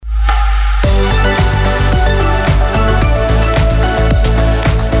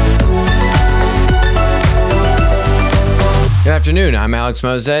afternoon. I'm Alex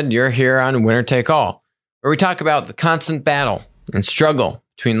Mozed. You're here on Winner Take All, where we talk about the constant battle and struggle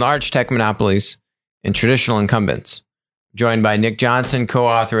between large tech monopolies and traditional incumbents. Joined by Nick Johnson,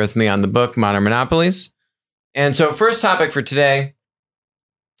 co-author with me on the book Modern Monopolies. And so first topic for today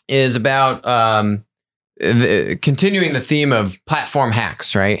is about continuing the theme of platform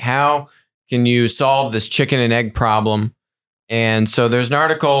hacks, right? How can you solve this chicken and egg problem? And so there's an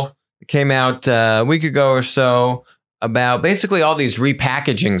article that came out a week ago or so about basically all these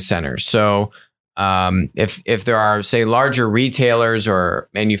repackaging centers. So if there are, say, larger retailers or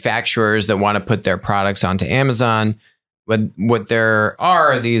manufacturers that want to put their products onto Amazon, what there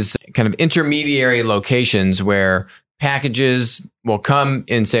are these kind of intermediary locations where packages will come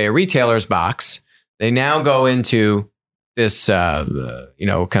in, say, a retailer's box. They now go into this,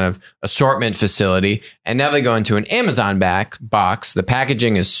 kind of assortment facility, and now they go into an Amazon box. The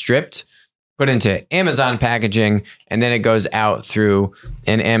packaging is stripped, put into Amazon packaging, and then it goes out through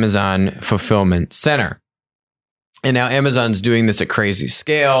an Amazon fulfillment center. And now Amazon's doing this at crazy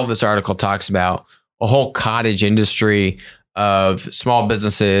scale. This article talks about a whole cottage industry of small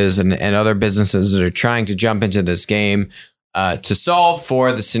businesses and other businesses that are trying to jump into this game to solve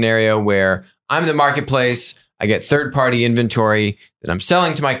for the scenario where I'm the marketplace. I get third-party inventory that I'm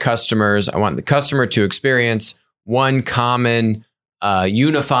selling to my customers. I want the customer to experience one common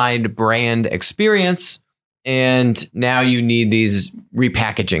unified brand experience. And now you need these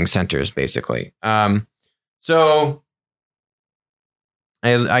repackaging centers, basically. So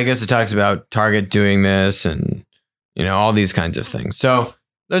I guess it talks about Target doing this and, all these kinds of things. So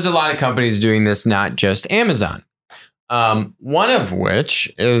there's a lot of companies doing this, not just Amazon. One of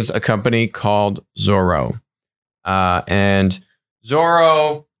which is a company called Zoro. And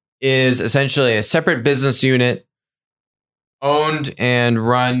Zoro is essentially a separate business unit owned and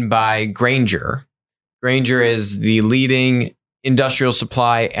run by Grainger. Grainger is the leading industrial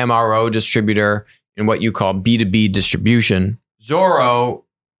supply MRO distributor in what you call B2B distribution. Zoro,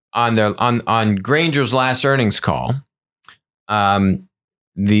 on Grainger's last earnings call,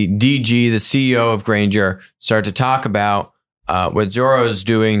 the DG, the CEO of Grainger, started to talk about what Zoro is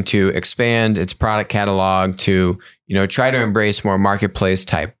doing to expand its product catalog to, try to embrace more marketplace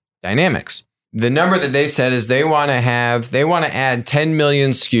type dynamics. The number that they said is they want to add 10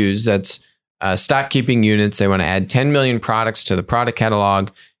 million SKUs. That's stock keeping units. They want to add 10 million products to the product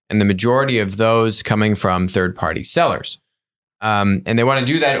catalog, and the majority of those coming from third-party sellers. And they want to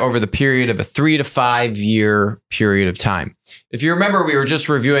do that over the period of a 3 to 5 year period of time. If you remember, we were just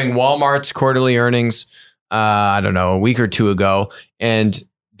reviewing Walmart's quarterly earnings, a week or two ago. And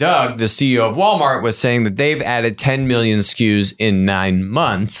Doug, the CEO of Walmart, was saying that they've added 10 million SKUs in 9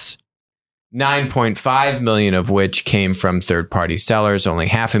 months, 9.5 million of which came from third-party sellers. Only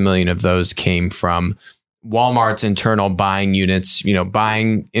 500,000 of those came from Walmart's internal buying units,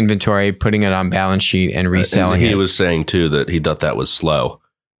 buying inventory, putting it on balance sheet and reselling it. He was saying, too, that he thought that was slow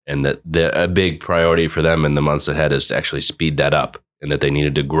and that a big priority for them in the months ahead is to actually speed that up and that they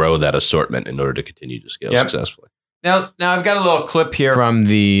needed to grow that assortment in order to continue to scale successfully. Now I've got a little clip here from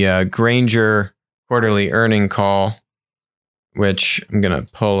the Grainger quarterly earning call, which I'm going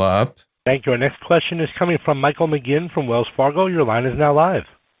to pull up. Thank you. Our next question is coming from Michael McGinn from Wells Fargo. Your line is now live.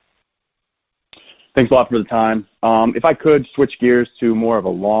 Thanks a lot for the time. If I could switch gears to more of a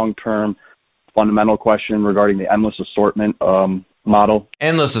long-term fundamental question regarding the endless assortment model.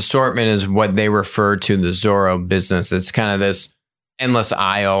 Endless assortment is what they refer to the Zoro business. It's kind of this endless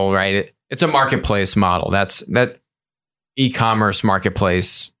aisle, right? It's a marketplace model. That e-commerce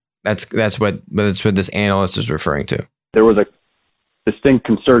marketplace. That's what this analyst is referring to. There was a distinct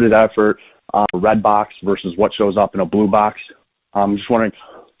concerted effort on a red box versus what shows up in a blue box. I'm just wondering,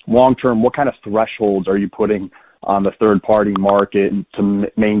 long-term, what kind of thresholds are you putting on the third-party market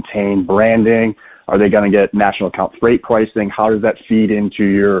to maintain branding? Are they going to get national account freight pricing? How does that feed into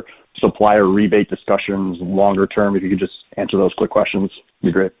your supplier rebate discussions longer term? If you could just answer those quick questions, it'd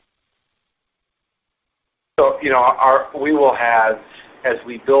be great. So, we will have, as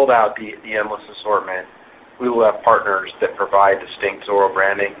we build out the endless assortment, we will have partners that provide distinct Zoro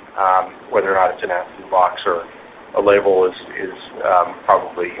branding, whether or not it's an blue box or a label is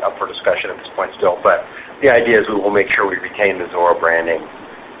probably up for discussion at this point still. But the idea is we will make sure we retain the Zoro branding.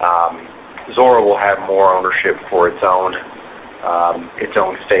 Zoro will have more ownership for its own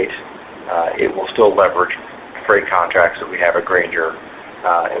state. It will still leverage freight contracts that we have at Grainger.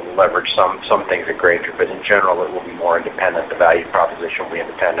 It will leverage some things at Grainger, but in general, it will be more independent. The value proposition will be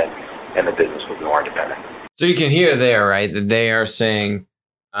independent, and the business will be more independent. So you can hear there, right, that they are saying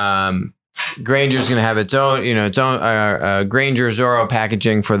Grainger's going to have its own Grainger Zoro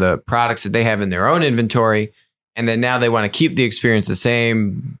packaging for the products that they have in their own inventory, And then now they want to keep the experience the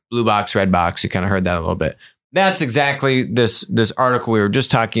same, blue box, red box. You kind of heard that a little bit. That's exactly this article we were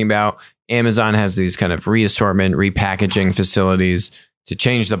just talking about. Amazon has these kind of reassortment, repackaging facilities to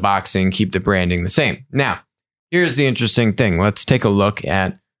change the boxing, keep the branding the same. Now, here's the interesting thing. Let's take a look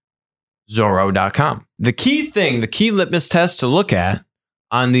at Zoro.com. The key litmus test to look at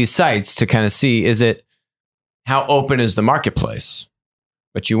on these sites to kind of see, is it, how open is the marketplace?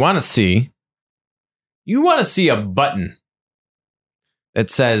 But you want to see a button that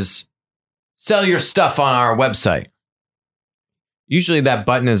says, sell your stuff on our website. Usually that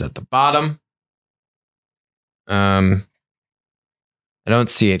button is at the bottom. I don't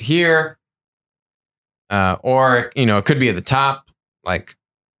see it here. Or, it could be at the top, like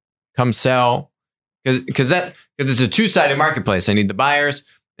come sell. Because it's a two-sided marketplace. I need the buyers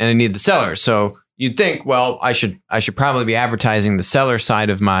and I need the sellers. So you'd think, well, I should probably be advertising the seller side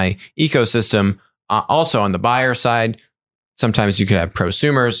of my ecosystem. Also on the buyer side, sometimes you could have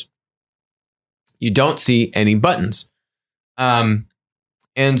prosumers. You don't see any buttons. And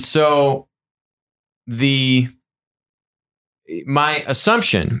so my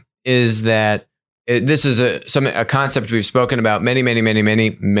assumption is that this is a concept we've spoken about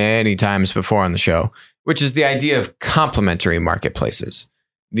many times before on the show, which is the idea of complementary marketplaces.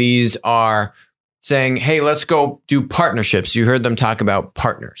 These are saying, hey, let's go do partnerships. You heard them talk about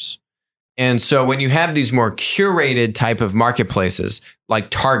partners. And so when you have these more curated type of marketplaces, like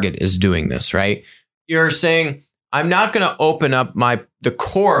Target is doing this, right? You're saying, I'm not going to open up the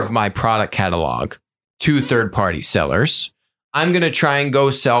core of my product catalog to third-party sellers. I'm going to try and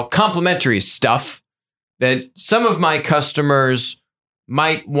go sell complementary stuff that some of my customers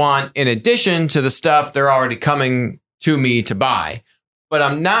might want in addition to the stuff they're already coming to me to buy. But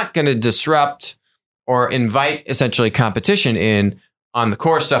I'm not going to disrupt or invite essentially competition in on the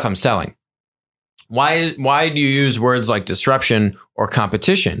core stuff I'm selling. Why do you use words like disruption or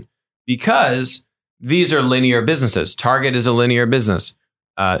competition? Because these are linear businesses. Target is a linear business.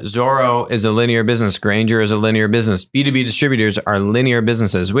 Zoro is a linear business. Grainger is a linear business. B2B distributors are linear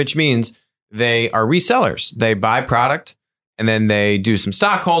businesses, which means they are resellers. They buy product and then they do some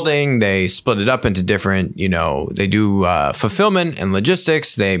stock holding. They split it up into different, they do fulfillment and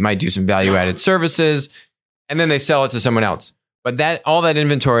logistics. They might do some value-added services, and then they sell it to someone else. But all that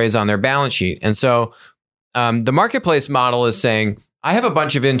inventory is on their balance sheet. And so the marketplace model is saying, I have a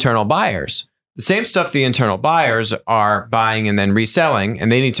bunch of internal buyers. The same stuff the internal buyers are buying and then reselling,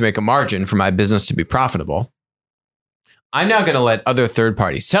 and they need to make a margin for my business to be profitable. I'm now going to let other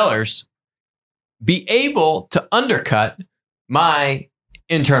third-party sellers be able to undercut my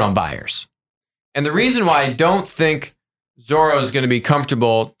internal buyers. And the reason why I don't think Zoro is going to be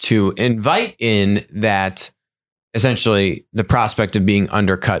comfortable to invite in that, essentially the prospect of being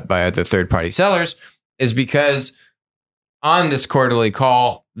undercut by other third-party sellers, is because on this quarterly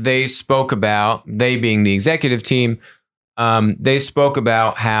call, they spoke about, they being the executive team, they spoke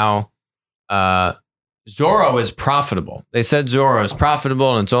about how Zoro is profitable. They said Zoro is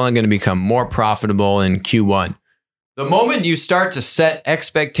profitable and it's only going to become more profitable in Q1. The moment you start to set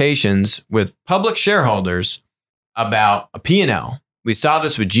expectations with public shareholders about a P&L, we saw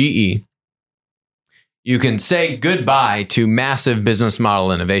this with GE, you can say goodbye to massive business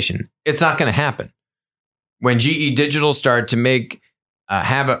model innovation. It's not going to happen. When GE Digital started to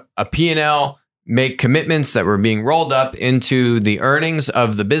have a P&L, make commitments that were being rolled up into the earnings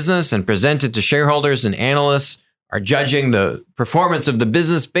of the business and presented to shareholders, and analysts are judging the performance of the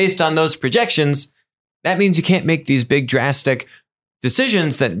business based on those projections, that means you can't make these big drastic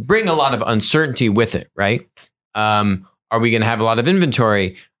decisions that bring a lot of uncertainty with it, right? Are we going to have a lot of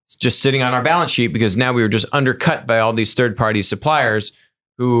inventory just sitting on our balance sheet because now we were just undercut by all these third-party suppliers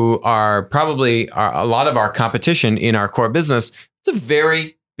who are probably a lot of our competition in our core business? It's a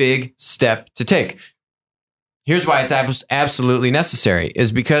very big step to take. Here's why it's absolutely necessary,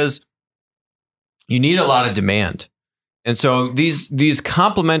 is because you need a lot of demand. And so these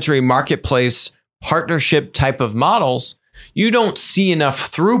complementary marketplace partnership type of models, you don't see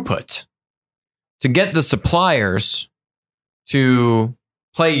enough throughput to get the suppliers to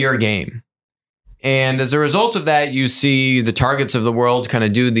play your game. And as a result of that, you see the Targets of the world kind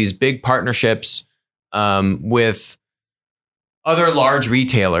of do these big partnerships with other large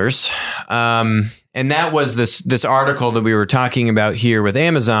retailers. And that was this article that we were talking about here with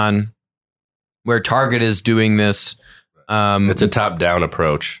Amazon, where Target is doing this. It's a top-down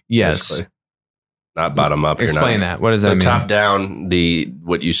approach. Yes. Basically. Not bottom up. Explain that. What does that mean? Top down,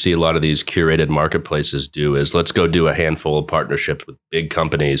 what you see a lot of these curated marketplaces do is, let's go do a handful of partnerships with big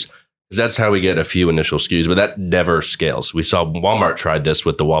companies, because that's how we get a few initial SKUs, but that never scales. We saw Walmart tried this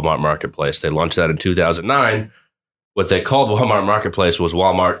with the Walmart Marketplace. They launched that in 2009. what they called Walmart Marketplace was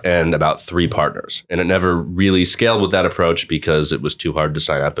Walmart and about 3 partners. And it never really scaled with that approach because it was too hard to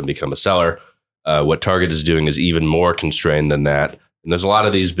sign up and become a seller. What Target is doing is even more constrained than that. And there's a lot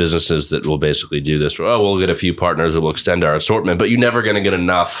of these businesses that will basically do this. We'll get a few partners that will extend our assortment, but you're never going to get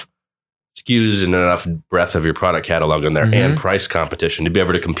enough SKUs and enough breadth of your product catalog in there and price competition to be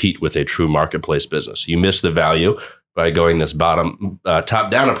able to compete with a true marketplace business. You miss the value by going this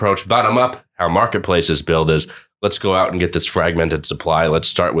top-down approach. Bottom up, how marketplaces build is, let's go out and get this fragmented supply. Let's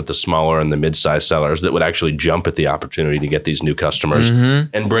start with the smaller and the mid-sized sellers that would actually jump at the opportunity to get these new customers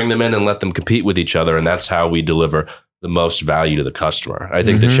and bring them in and let them compete with each other. And that's how we deliver the most value to the customer. I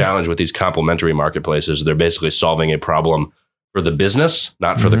think the challenge with these complementary marketplaces, they're basically solving a problem for the business,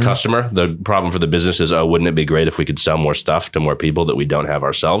 not for the customer. The problem for the business is, wouldn't it be great if we could sell more stuff to more people that we don't have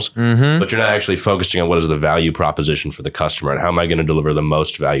ourselves? But you're not actually focusing on what is the value proposition for the customer and how am I going to deliver the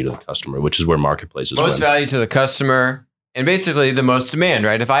most value to the customer, which is where marketplaces most win. value to the customer and basically the most demand,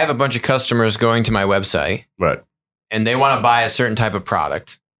 right? If I have a bunch of customers going to my website Right. and they want to buy a certain type of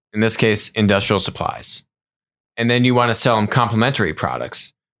product, in this case, industrial supplies, and then you want to sell them complementary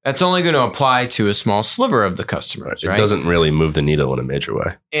products, that's only going to apply to a small sliver of the customers, right? It doesn't really move the needle in a major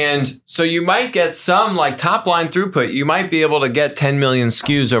way. And so you might get some like top line throughput. You might be able to get 10 million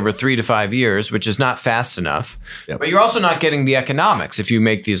SKUs over 3 to 5 years, which is not fast enough. Yep. But you're also not getting the economics if you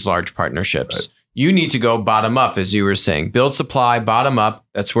make these large partnerships. Right. You need to go bottom up, as you were saying. Build supply, bottom up.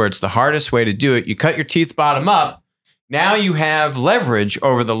 That's where it's the hardest way to do it. You cut your teeth bottom up. Now you have leverage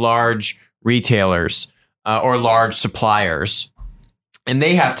over the large retailers or large suppliers. And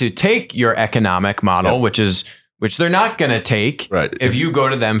they have to take your economic model, which they're not going to take if you go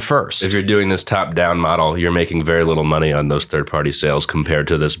to them first. If you're doing this top-down model, you're making very little money on those third-party sales compared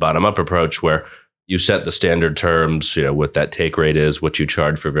to this bottom-up approach where you set the standard terms, what that take rate is, what you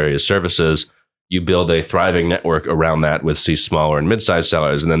charge for various services. You build a thriving network around that with smaller and mid-sized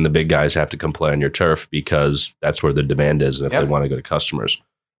sellers, and then the big guys have to come play on your turf because that's where the demand is and if they want to go to customers.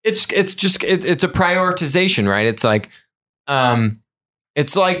 It's a prioritization, right? It's like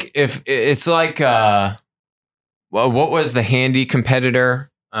what was the handy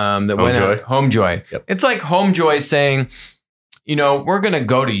competitor that went out? Homejoy. Yep. It's like Homejoy saying, we're going to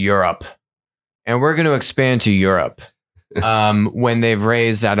go to Europe and we're going to expand to Europe when they've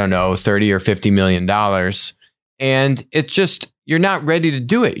raised, I don't know, $30 or $50 million. And it's just, you're not ready to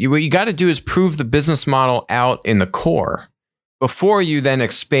do it. What you got to do is prove the business model out in the core before you then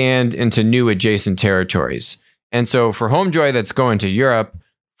expand into new adjacent territories. And so for Homejoy that's going to Europe,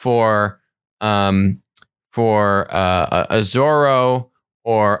 for a Zoro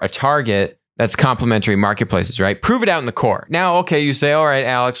or a Target that's complementary marketplaces, right? Prove it out in the core. Now, okay, you say, all right,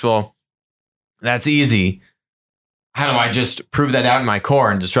 Alex, well, that's easy. How do I just prove that out in my core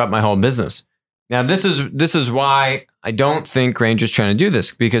and disrupt my whole business? Now, this is why I don't think Grainger's trying to do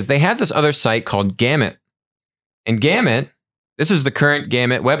this, because they had this other site called Gamut. And Gamut, this is the current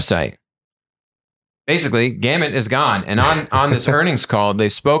Gamut website. Basically, Gamut is gone. And on this earnings call, they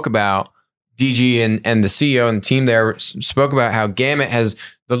spoke about DG and the CEO and the team there spoke about how Gamut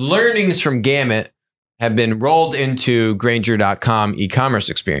the learnings from Gamut have been rolled into Grainger.com e-commerce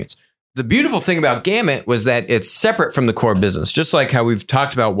experience. The beautiful thing about Gamut was that it's separate from the core business, just like how we've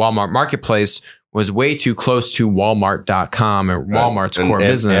talked about Walmart Marketplace was way too close to Walmart.com or Walmart's core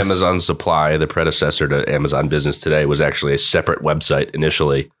business. Amazon Supply, the predecessor to Amazon Business Today, was actually a separate website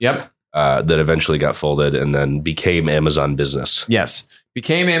initially. Yep. That eventually got folded and then became Amazon Business. Yes,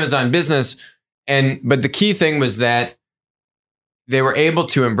 became Amazon Business. But the key thing was that they were able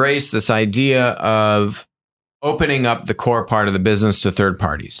to embrace this idea of opening up the core part of the business to third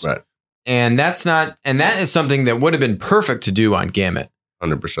parties. Right. And that is something that would have been perfect to do on Gamut.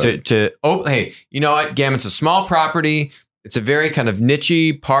 100%. Hey, you know what? Gamut's a small property. It's a very kind of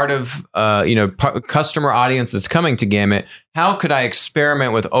niche-y part of, customer audience that's coming to Gamut. How could I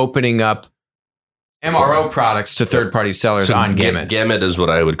experiment with opening up MRO products to third-party sellers on Gamut? Gamut is what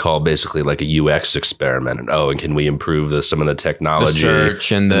I would call basically like a UX experiment. And can we improve some of the technology? The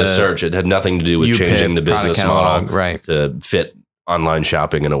search and the search. It had nothing to do with changing the business model to fit online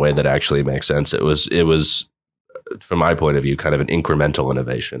shopping in a way that actually makes sense. It was, from my point of view, kind of an incremental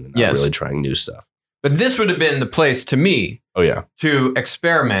innovation and not really trying new stuff. But this would have been the place to me to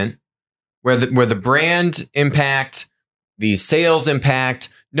experiment where the brand impact, the sales impact.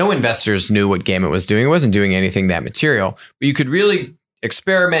 No investors knew what Gamut was doing. It wasn't doing anything that material. But you could really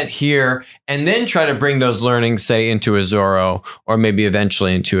experiment here and then try to bring those learnings, say, into a Zoro or maybe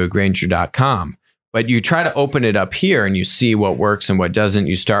eventually into a Grainger.com. But you try to open it up here and you see what works and what doesn't.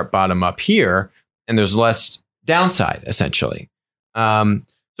 You start bottom up here and there's less downside, essentially. So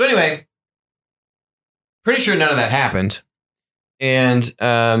anyway, pretty sure none of that happened. And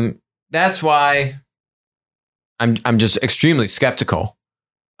that's why I'm just extremely skeptical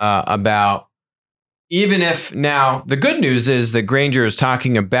about, even if now the good news is that Grainger is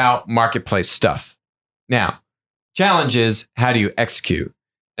talking about marketplace stuff. Now, challenge is, how do you execute?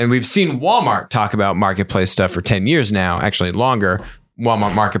 And we've seen Walmart talk about marketplace stuff for 10 years now, actually longer.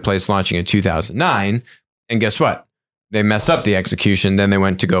 Walmart Marketplace launching in 2009. And guess what? They mess up the execution. Then they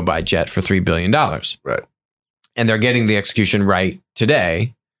went to go buy Jet for $3 billion. Right. And they're getting the execution right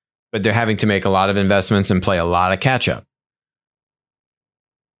today, but they're having to make a lot of investments and play a lot of catch up.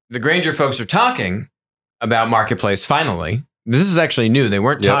 The Grainger folks are talking about marketplace finally. This is actually new. They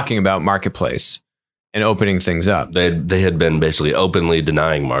weren't talking about marketplace and opening things up. They had been basically openly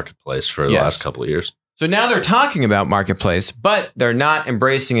denying marketplace for the last couple of years. So now they're talking about marketplace, but they're not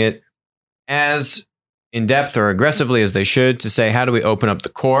embracing it as in depth or aggressively as they should, to say, how do we open up the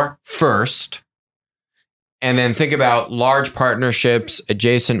core first? And then think about large partnerships,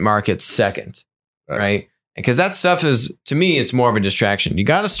 adjacent markets second, right? Because that stuff is, to me, it's more of a distraction. You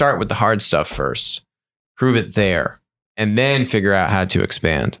got to start with the hard stuff first, prove it there, and then figure out how to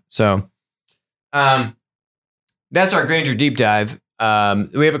expand. So that's our Grainger deep dive.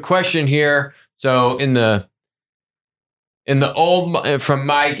 We have a question here. So in the old, from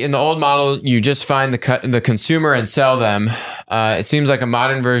Mike, in the old model, you just find the consumer and sell them. It seems like a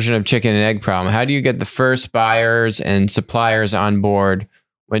modern version of chicken and egg problem. How do you get the first buyers and suppliers on board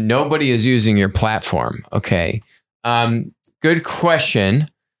when nobody is using your platform? Okay. Good question.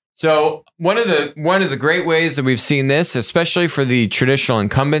 So one of the great ways that we've seen this, especially for the traditional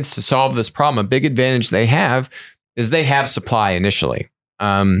incumbents, to solve this problem, a big advantage they have is they have supply initially.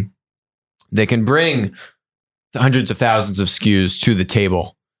 They can bring hundreds of thousands of SKUs to the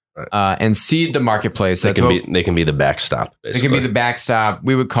table and seed the marketplace. They can be the backstop. Basically. They can be the backstop.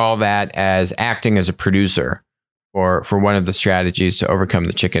 We would call that as acting as a producer for one of the strategies to overcome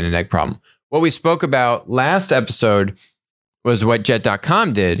the chicken and egg problem. What we spoke about last episode was what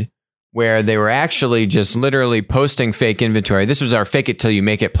Jet.com did, where they were actually just literally posting fake inventory. This was our fake it till you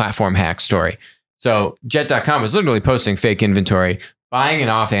make it platform hack story. So Jet.com was literally posting fake inventory, buying it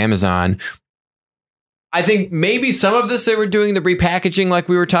off Amazon. I think maybe some of this they were doing the repackaging like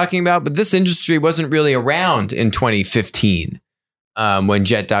we were talking about, but this industry wasn't really around in 2015 when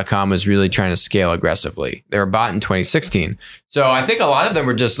Jet.com was really trying to scale aggressively. They were bought in 2016. So I think a lot of them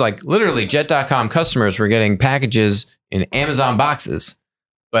were just like literally Jet.com customers were getting packages in Amazon boxes,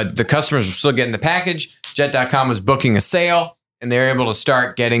 but the customers were still getting the package. Jet.com was booking a sale and they were able to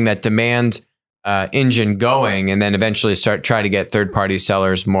start getting that demand engine going, and then eventually try to get third-party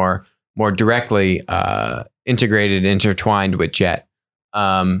sellers more directly integrated, intertwined with Jet.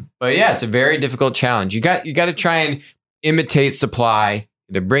 But yeah, it's a very difficult challenge. You got to try and imitate supply,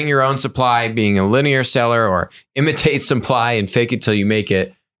 either bring your own supply, being a linear seller, or imitate supply and fake it till you make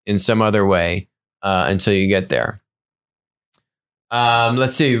it in some other way until you get there.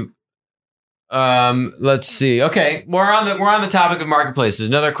 Let's see. Okay, we're on the topic of marketplaces.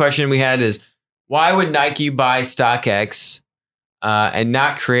 Another question we had is, why would Nike buy StockX and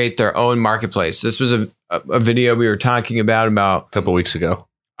not create their own marketplace? This was a video we were talking about a couple weeks ago,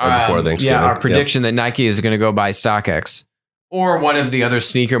 or before Thanksgiving. Yeah, our prediction that Nike is going to go buy StockX or one of the other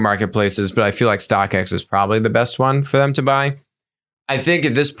sneaker marketplaces, but I feel like StockX is probably the best one for them to buy. I think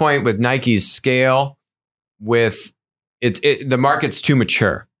at this point, with Nike's scale, with the market's too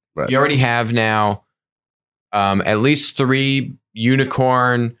mature. Right. You already have now at least 3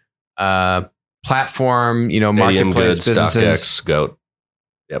 unicorn platform, marketplace Good, businesses. StockX, Goat.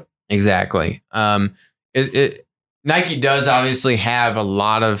 Yep. Exactly. Nike does obviously have a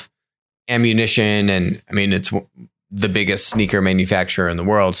lot of ammunition, and I mean, it's the biggest sneaker manufacturer in the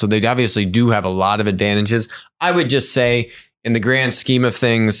world. So they obviously do have a lot of advantages. I would just say, in the grand scheme of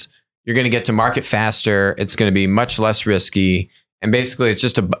things, you're going to get to market faster. It's going to be much less risky. And basically it's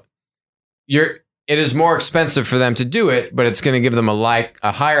just it is more expensive for them to do it, but it's going to give them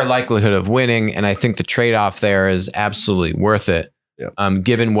a higher likelihood of winning. And I think the trade-off there is absolutely worth it,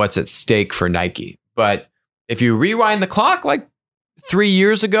 given what's at stake for Nike. But if you rewind the clock like 3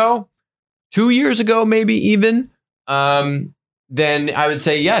 years ago, 2 years ago, maybe even, then I would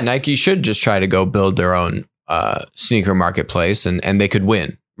say, yeah, Nike should just try to go build their own sneaker marketplace, and they could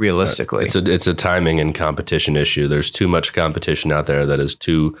win realistically. It's a timing and competition issue. There's too much competition out there that is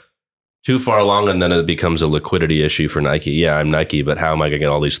too far along, and then it becomes a liquidity issue for Nike. Yeah, I'm Nike, but how am I going to get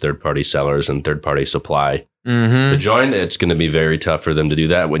all these third-party sellers and third-party supply to join? It's going to be very tough for them to do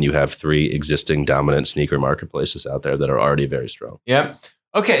that when you have 3 existing dominant sneaker marketplaces out there that are already very strong. Yep.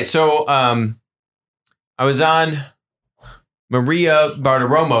 Okay, so I was on Maria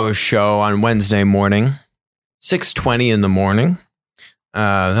Bartiromo's show on Wednesday morning, 6:20 in the morning.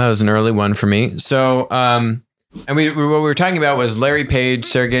 That was an early one for me. So, and what we were talking about was Larry Page,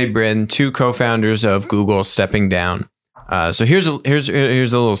 Sergey Brin, two co-founders of Google, stepping down. So here's a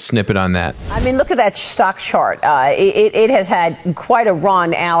little snippet on that. I mean, look at that stock chart. It has had quite a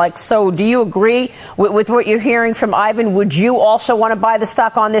run, Alex. So do you agree with what you're hearing from Ivan? Would you also want to buy the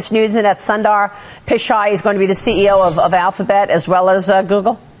stock on this news and that Sundar Pichai is going to be the CEO of Alphabet as well as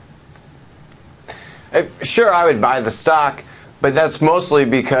Google? Sure, I would buy the stock, but that's mostly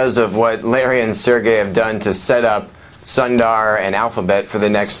because of what Larry and Sergey have done to set up Sundar and Alphabet for the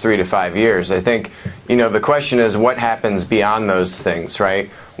next 3 to 5 years. I think, the question is what happens beyond those things, right?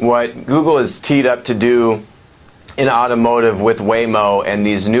 What Google is teed up to do in automotive with Waymo and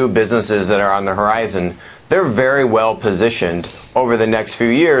these new businesses that are on the horizon, they're very well positioned over the next few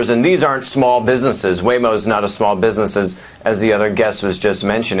years. And these aren't small businesses. Waymo is not a small business, as the other guest was just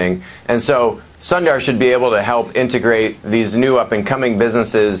mentioning. And so Sundar should be able to help integrate these new up-and-coming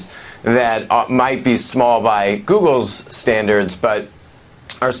businesses that might be small by Google's standards, but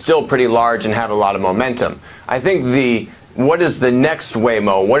are still pretty large and have a lot of momentum. I think what is the next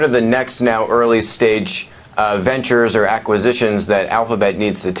Waymo? What are the next now early stage ventures or acquisitions that Alphabet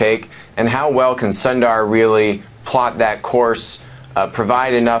needs to take? And how well can Sundar really plot that course,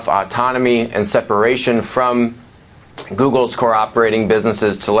 provide enough autonomy and separation from Google's core operating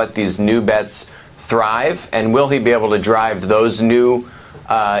businesses to let these new bets thrive? And will he be able to drive those new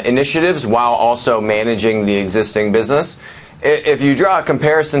initiatives while also managing the existing business? If you draw a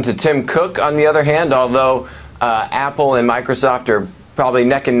comparison to Tim Cook, on the other hand, although Apple and Microsoft are probably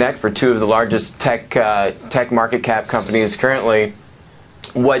neck and neck for two of the largest tech market cap companies currently,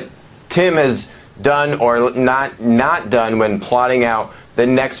 what Tim has done or not done when plotting out the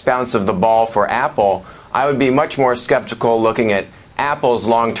next bounce of the ball for Apple, I would be much more skeptical looking at Apple's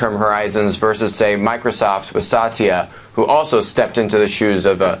long-term horizons versus, say, Microsoft with Satya, who also stepped into the shoes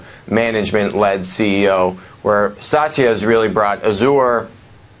of a management-led CEO, where Satya has really brought Azure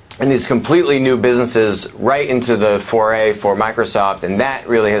and these completely new businesses right into the foray for Microsoft, and that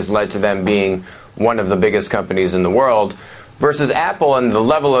really has led to them being one of the biggest companies in the world, versus Apple and the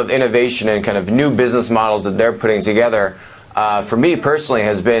level of innovation and kind of new business models that they're putting together, for me personally,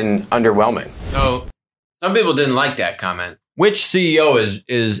 has been underwhelming. So some people didn't like that comment. Which CEO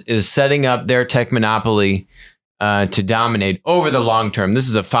is setting up their tech monopoly to dominate over the long term? This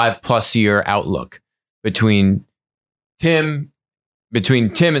is a 5+ year outlook between Tim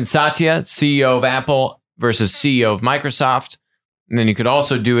and Satya, CEO of Apple versus CEO of Microsoft. And then you could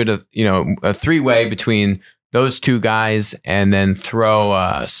also do it a three-way between those two guys and then throw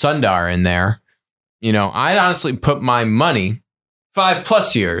Sundar in there. I'd honestly put my money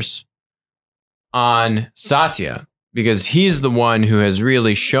 5+ years on Satya, because he's the one who has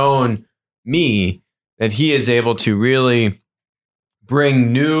really shown me that he is able to really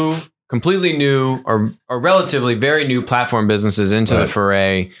bring completely new or relatively very new platform businesses into the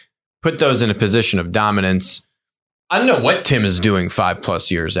foray, put those in a position of dominance. I don't know what Tim is doing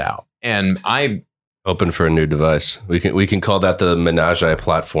 5+ years out. And I open for a new device. We can call that the Menage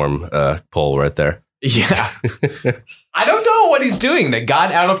platform poll right there. Yeah. I don't know what he's doing. They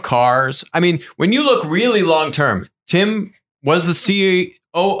got out of cars. I mean, when you look really long term, Tim was the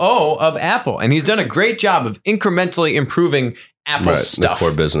COO of Apple, and he's done a great job of incrementally improving Apple's stuff. The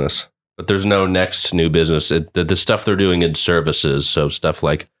core business. But there's no next new business. The stuff they're doing in services, so stuff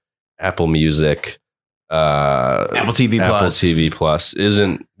like Apple Music, Apple TV Plus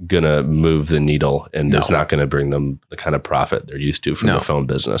isn't going to move the needle, and it's not going to bring them the kind of profit they're used to from the phone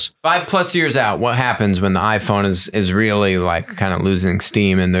business. 5+ years out, what happens when the iPhone is really like kind of losing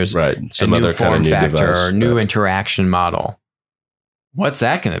steam and there's some a other new form kind of new factor device, or new interaction model? What's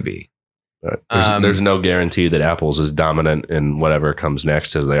that going to be? Right. There's no guarantee that Apple's as dominant in whatever comes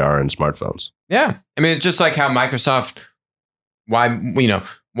next as they are in smartphones. Yeah. I mean, it's just like how why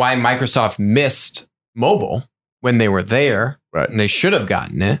Microsoft missed mobile when they were there. Right. And they should have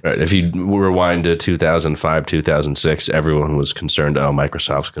gotten it. Right. If you rewind to 2005, 2006, everyone was concerned,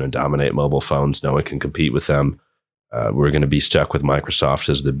 Microsoft's going to dominate mobile phones. No one can compete with them. We're going to be stuck with Microsoft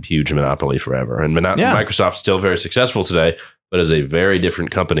as the huge monopoly forever. And Microsoft's still very successful today, but is a very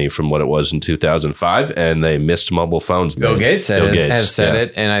different company from what it was in 2005. And they missed mobile phones. Bill Gates has said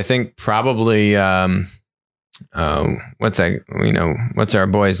it. And I think probably, what's our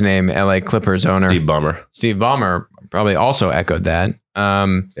boy's name? LA Clippers owner. Steve Ballmer probably also echoed that.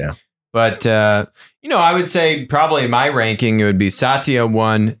 Yeah. But, I would say probably in my ranking, it would be Satya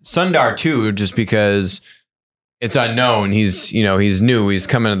 1, Sundar 2, just because it's unknown. He's new. He's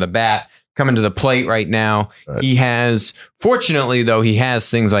coming to the plate right now. Right. He has, fortunately though, he has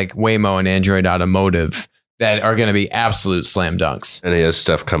things like Waymo and Android Automotive that are going to be absolute slam dunks. And he has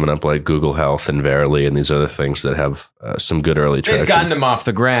stuff coming up like Google Health and Verily and these other things that have some good early traction. They've gotten them off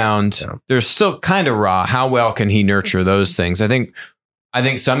the ground. Yeah. They're still kind of raw. How well can he nurture those things? I think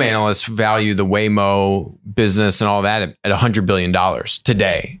some analysts value the Waymo business and all that at $100 billion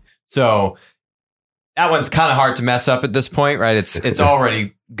today. So that one's kind of hard to mess up at this point, right? It's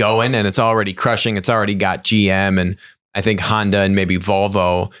already going and it's already crushing. It's already got GM and I think Honda and maybe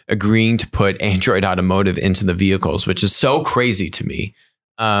Volvo agreeing to put Android Automotive into the vehicles, which is so crazy to me.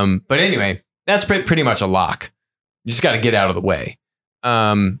 But anyway, that's pretty much a lock. You just got to get out of the way.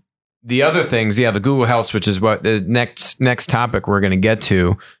 The other things, the Google Health, which is what the next topic we're going to get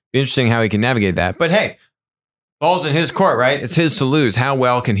to. Be interesting how he can navigate that. But hey, ball's in his court, right? It's his to lose. How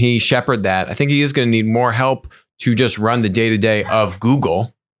well can he shepherd that? I think he is going to need more help to just run the day-to-day of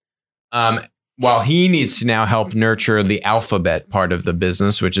Google. While he needs to now help nurture the Alphabet part of the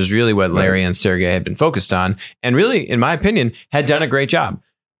business, which is really what Larry and Sergey had been focused on, and really, in my opinion, had done a great job.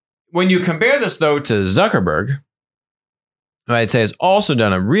 When you compare this, though, to Zuckerberg, who I'd say has also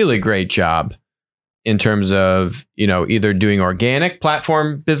done a really great job in terms of, either doing organic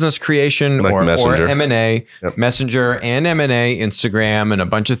platform business creation like or Messenger. M&A, Messenger and M&A, Instagram, and a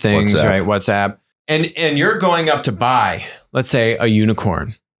bunch of things, WhatsApp. right? WhatsApp. And you're going up to buy, let's say, a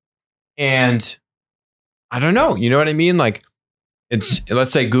unicorn. And I don't know, you know what I mean? Like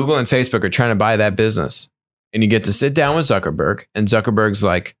let's say Google and Facebook are trying to buy that business and you get to sit down with Zuckerberg and Zuckerberg's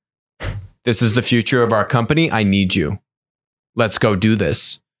like, this is the future of our company. I need you. Let's go do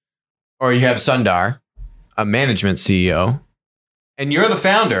this. Or you have Sundar, a management CEO, and you're the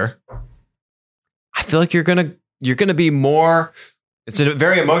founder. I feel like you're going to be more, it's a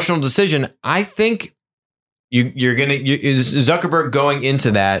very emotional decision. I think is Zuckerberg going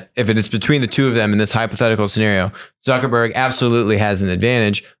into that, if it is between the two of them in this hypothetical scenario, Zuckerberg absolutely has an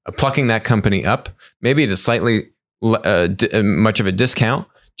advantage of plucking that company up, maybe at a slightly much of a discount,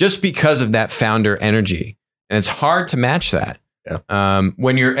 just because of that founder energy. And it's hard to match that. Yeah.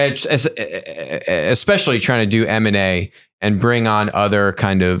 When you're especially trying to do M&A and bring on other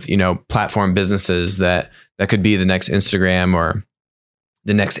kind of, platform businesses that could be the next Instagram or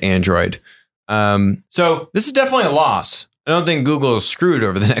the next Android. So this is definitely a loss. I don't think Google is screwed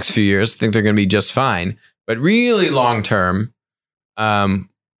over the next few years. I think they're going to be just fine. But really long term,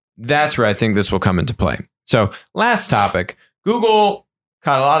 that's where I think this will come into play. So last topic, Google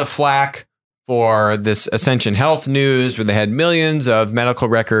caught a lot of flack for this Ascension Health news where they had millions of medical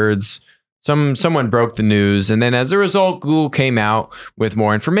records. Someone broke the news. And then as a result, Google came out with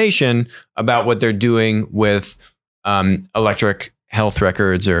more information about what they're doing with electronic health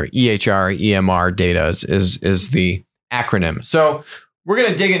records, or EHR, EMR data is the acronym. So we're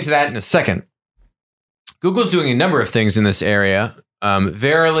going to dig into that in a second. Google's doing a number of things in this area.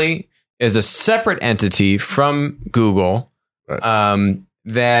 Verily is a separate entity from Google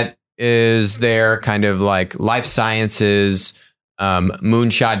that is their kind of like life sciences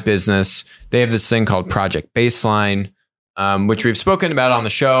moonshot business. They have this thing called Project Baseline, which we've spoken about on the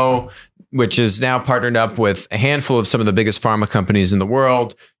show, which is now partnered up with a handful of some of the biggest pharma companies in the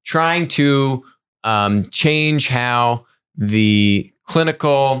world, trying to change how the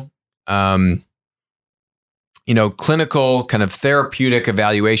clinical kind of therapeutic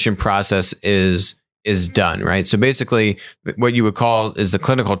evaluation process is done, right? So basically, what you would call is the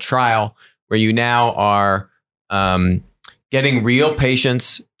clinical trial, where you now are getting real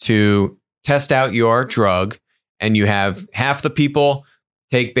patients to test out your drug, and you have half the people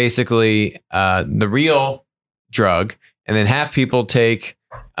take basically the real drug, and then half people take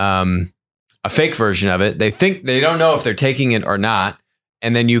a fake version of it. They don't know if they're taking it or not.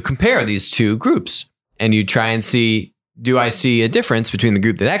 And then you compare these two groups and you try and see, do I see a difference between the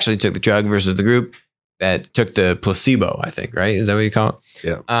group that actually took the drug versus the group that took the placebo, I think, right? Is that what you call it?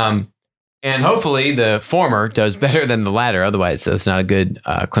 Yeah. And hopefully the former does better than the latter. Otherwise, it's not a good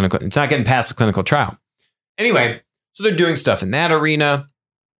clinical, it's not getting past the clinical trial. Anyway, so they're doing stuff in that arena.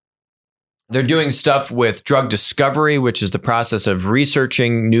 They're doing stuff with drug discovery, which is the process of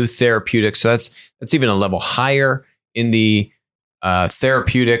researching new therapeutics. So that's even a level higher in the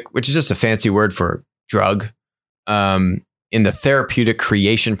therapeutic, which is just a fancy word for drug. In the therapeutic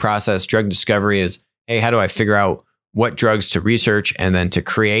creation process, drug discovery is, hey, how do I figure out what drugs to research and then to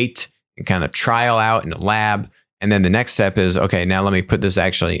create and kind of trial out in a lab? And then the next step is, okay, now let me put this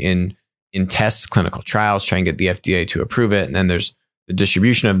actually in tests, clinical trials, try and get the FDA to approve it. And then there's the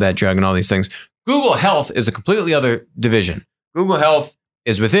distribution of that drug and all these things. Google Health is a completely other division. Google Health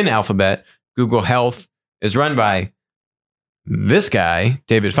is within Alphabet. Google Health is run by this guy,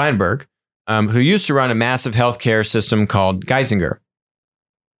 David Feinberg, who used to run a massive healthcare system called Geisinger.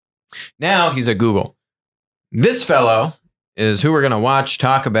 Now he's at Google. This fellow is who we're going to watch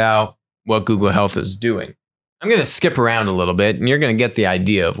talk about what Google Health is doing. I'm going to skip around a little bit, and you're going to get the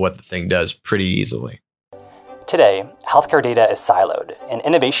idea of what the thing does pretty easily. Today, healthcare data is siloed, and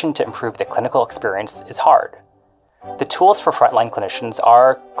innovation to improve the clinical experience is hard. The tools for frontline clinicians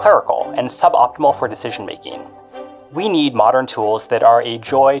are clerical and suboptimal for decision-making. We need modern tools that are a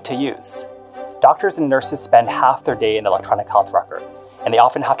joy to use. Doctors and nurses spend half their day in the electronic health record, and they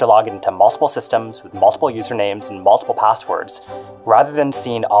often have to log into multiple systems with multiple usernames and multiple passwords, rather than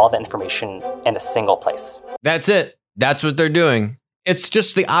seeing all the information in a single place. That's it. That's what they're doing. It's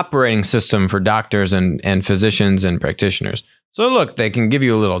just the operating system for doctors and physicians and practitioners. So look, they can give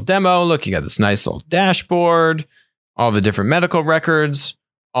you a little demo. Look, you got this nice little dashboard, all the different medical records,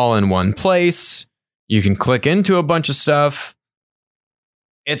 all in one place. You can click into a bunch of stuff.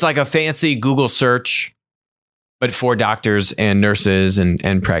 It's like a fancy Google search, but for doctors and nurses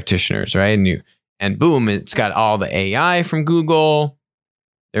and practitioners, right? And boom, it's got all the AI from Google.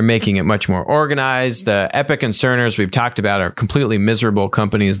 They're making it much more organized. The Epic and Cerners we've talked about are completely miserable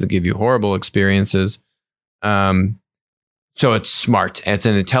companies that give you horrible experiences. So it's smart. It's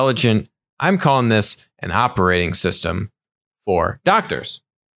an intelligent, I'm calling this an operating system for doctors.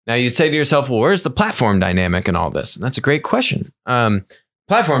 Now you'd say to yourself, well, where's the platform dynamic in all this? And that's a great question.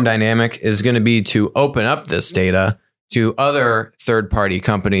 Platform dynamic is going to be to open up this data to other third-party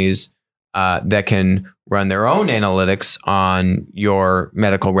companies that can run their own analytics on your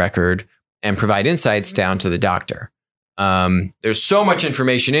medical record and provide insights down to the doctor. There's so much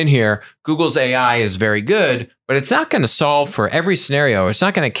information in here. Google's AI is very good, but it's not going to solve for every scenario. It's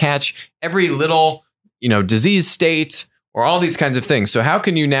not going to catch every little, disease state or all these kinds of things. So how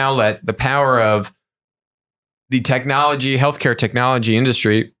can you now let the power of the healthcare technology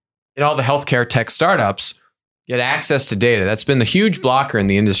industry and all the healthcare tech startups get access to data? That's been the huge blocker in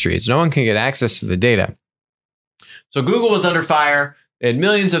the industry. Is no one can get access to the data. So Google was under fire. They had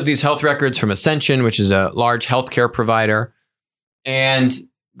millions of these health records from Ascension, which is a large healthcare provider. And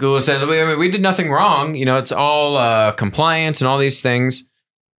Google said, we did nothing wrong. It's all compliance and all these things.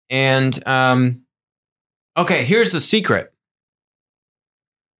 And okay, here's the secret.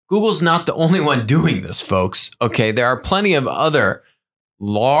 Google's not the only one doing this, folks. Okay, there are plenty of other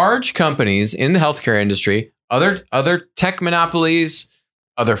large companies in the healthcare industry, other tech monopolies,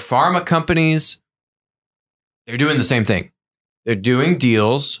 other pharma companies. They're doing the same thing. They're doing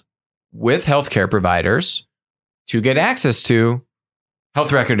deals with healthcare providers to get access to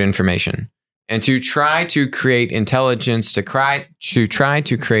health record information and to try to create intelligence, to try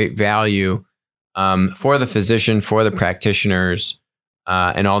to create value for the physician, for the practitioners,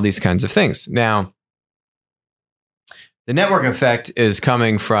 and all these kinds of things. Now, the network effect is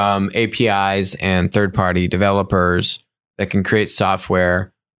coming from APIs and third-party developers that can create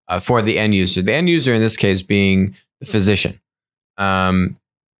software for the end user. The end user in this case being the physician. And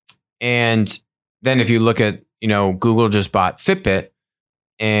then if you look at, Google just bought Fitbit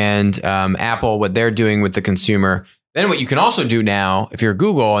and Apple, what they're doing with the consumer. Then what you can also do now, if you're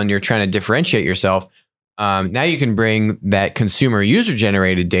Google and you're trying to differentiate yourself, now you can bring that consumer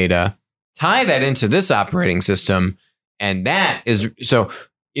user-generated data, tie that into this operating system. And that is, so,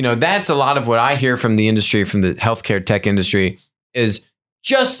 that's a lot of what I hear from the industry, from the healthcare tech industry, is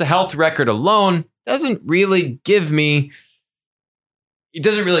just the health record alone doesn't really get me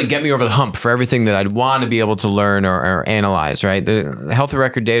over the hump for everything that I'd want to be able to learn or analyze, right? The health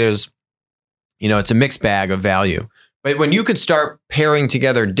record data is, it's a mixed bag of value. But when you can start pairing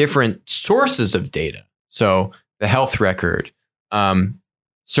together different sources of data, so the health record,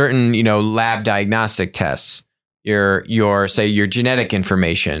 certain, lab diagnostic tests, your genetic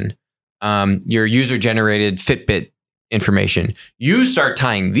information, your user-generated Fitbit information, you start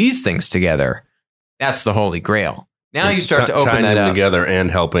tying these things together. That's the holy grail. Now you start to open that up together and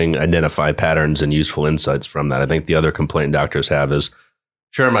helping identify patterns and useful insights from that. I think the other complaint doctors have is,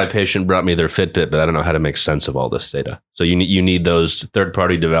 sure, my patient brought me their Fitbit, but I don't know how to make sense of all this data. So you need those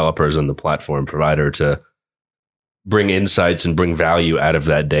third-party developers and the platform provider to bring insights and bring value out of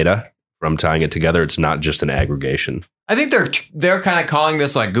that data from tying it together. It's not just an aggregation. I think they're kind of calling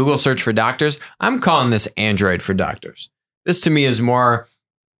this like Google search for doctors. I'm calling this Android for doctors. This to me is more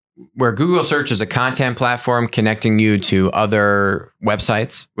where Google search is a content platform connecting you to other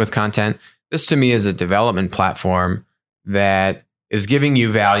websites with content. This to me is a development platform that is giving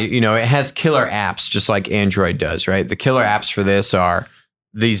you value. It has killer apps just like Android does, right? The killer apps for this are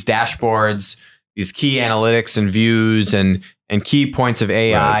these dashboards, these key analytics and views and key points of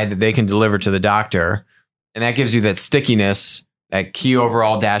AI that they can deliver to the doctor. And that gives you that stickiness, that key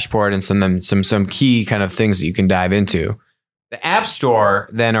overall dashboard and some key kind of things that you can dive into. The App Store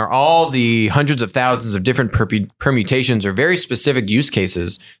then are all the hundreds of thousands of different permutations or very specific use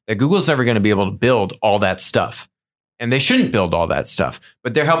cases that Google's never going to be able to build all that stuff. And they shouldn't build all that stuff,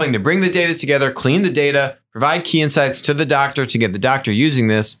 but they're helping to bring the data together, clean the data, provide key insights to the doctor to get the doctor using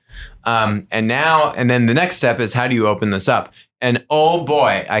this. And then the next step is, how do you open this up? And oh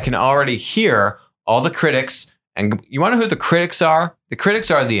boy, I can already hear all the critics. And you want to know who the critics are? The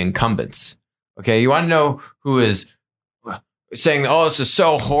critics are the incumbents. Okay, you want to know who is saying, oh, this is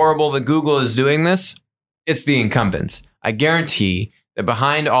so horrible that Google is doing this? It's the incumbents. I guarantee that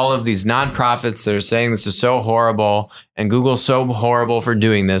behind all of these nonprofits that are saying this is so horrible and Google's so horrible for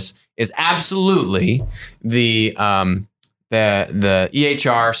doing this is absolutely the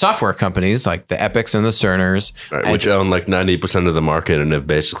EHR software companies like the Epics and the Cerners. Right, which own like 90% of the market and have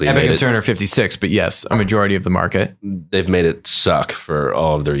basically Epic and Cerner 56, but yes, a majority of the market. They've made it suck for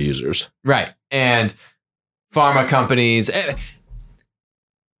all of their users. Right. And pharma companies.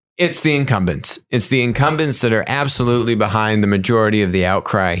 It's the incumbents. It's the incumbents that are absolutely behind the majority of the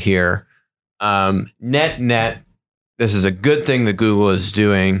outcry here. Net, this is a good thing that Google is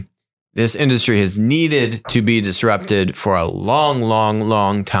doing. This industry has needed to be disrupted for a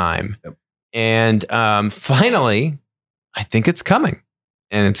long time. Yep. And finally, I think it's coming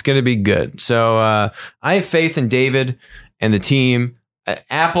and it's going to be good. So I have faith in David and the team.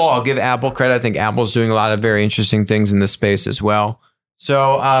 Apple, I'll give Apple credit. I think Apple's doing a lot of very interesting things in this space as well.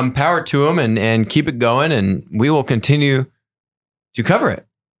 So power to them and keep it going, and we will continue to cover it.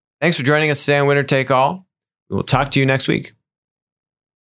 Thanks for joining us today on Winner Take All. We will talk to you next week.